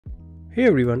Hey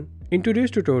everyone, in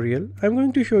today's tutorial, I'm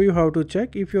going to show you how to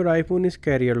check if your iPhone is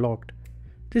carrier locked.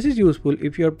 This is useful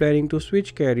if you are planning to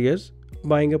switch carriers,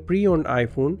 buying a pre-owned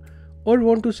iPhone, or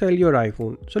want to sell your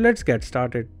iPhone. So let's get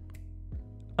started.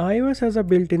 iOS has a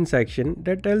built-in section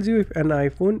that tells you if an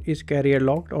iPhone is carrier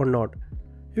locked or not.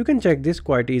 You can check this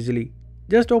quite easily.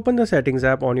 Just open the Settings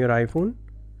app on your iPhone,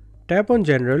 tap on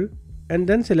General, and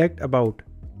then select About.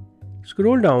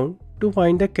 Scroll down to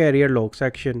find the carrier lock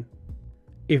section.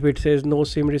 If it says no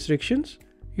SIM restrictions,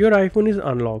 your iPhone is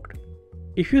unlocked.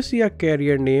 If you see a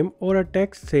carrier name or a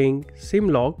text saying SIM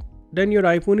locked, then your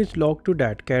iPhone is locked to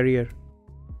that carrier.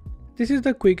 This is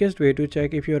the quickest way to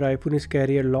check if your iPhone is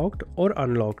carrier locked or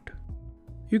unlocked.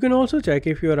 You can also check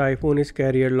if your iPhone is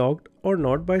carrier locked or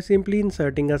not by simply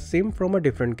inserting a SIM from a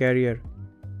different carrier.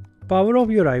 Power off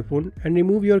your iPhone and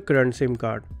remove your current SIM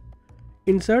card.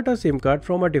 Insert a SIM card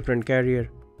from a different carrier.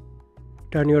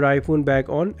 Turn your iPhone back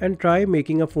on and try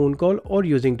making a phone call or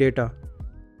using data.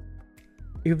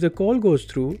 If the call goes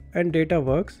through and data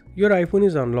works, your iPhone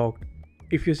is unlocked.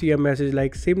 If you see a message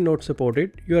like SIM not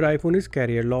supported, your iPhone is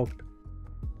carrier locked.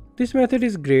 This method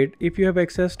is great if you have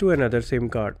access to another SIM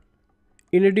card.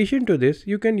 In addition to this,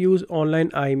 you can use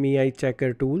online IMEI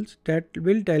checker tools that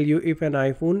will tell you if an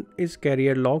iPhone is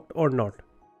carrier locked or not.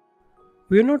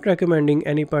 We are not recommending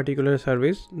any particular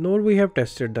service, nor we have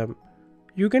tested them.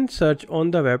 You can search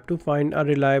on the web to find a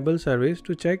reliable service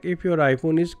to check if your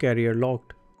iPhone is carrier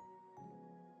locked.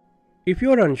 If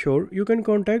you are unsure, you can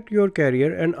contact your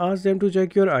carrier and ask them to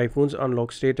check your iPhone's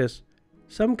unlock status.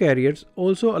 Some carriers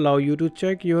also allow you to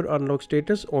check your unlock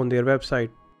status on their website.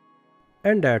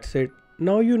 And that's it.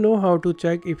 Now you know how to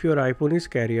check if your iPhone is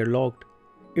carrier locked.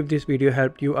 If this video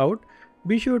helped you out,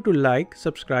 be sure to like,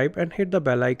 subscribe and hit the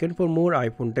bell icon for more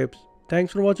iPhone tips.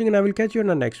 Thanks for watching and I will catch you in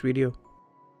the next video.